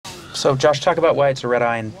So, Josh, talk about why it's a red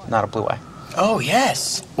eye and not a blue eye. Oh,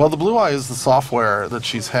 yes. Well, the blue eye is the software that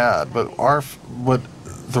she's had, but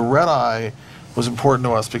the red eye was important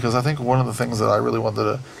to us because I think one of the things that I really wanted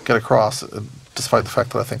to get across, despite the fact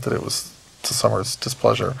that I think that it was to Summer's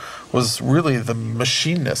displeasure, was really the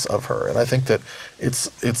machineness of her. And I think that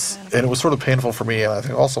and it was sort of painful for me, and I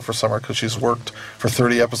think also for Summer, because she's worked for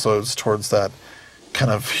 30 episodes towards that kind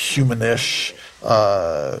of humanish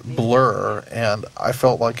blur, and I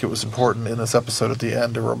felt like it was important in this episode at the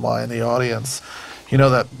end to remind the audience,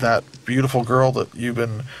 that beautiful girl that you've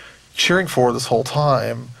been cheering for this whole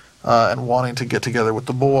time and wanting to get together with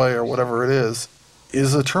the boy or whatever it is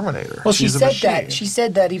a Terminator. Well, she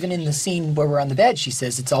said that even in the scene where we're on the bed. She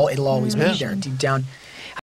says it'll always be there deep down.